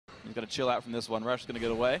He's going to chill out from this one. Rush is going to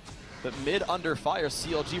get away. But mid under fire,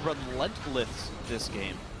 CLG relentless this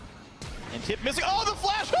game. And Tip missing. Oh, the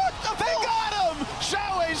flash hook! They got him!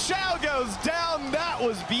 Xiao goes down. That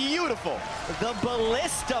was beautiful. The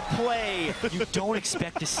ballista play. You don't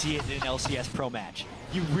expect to see it in an LCS Pro match.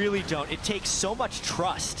 You really don't. It takes so much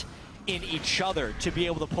trust in each other to be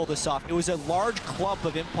able to pull this off. It was a large clump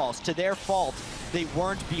of impulse. To their fault, they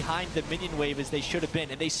weren't behind the minion wave as they should have been,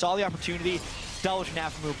 and they saw the opportunity. Doublelift and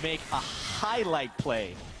Aphromoo make a highlight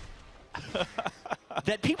play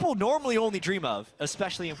that people normally only dream of,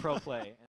 especially in pro play.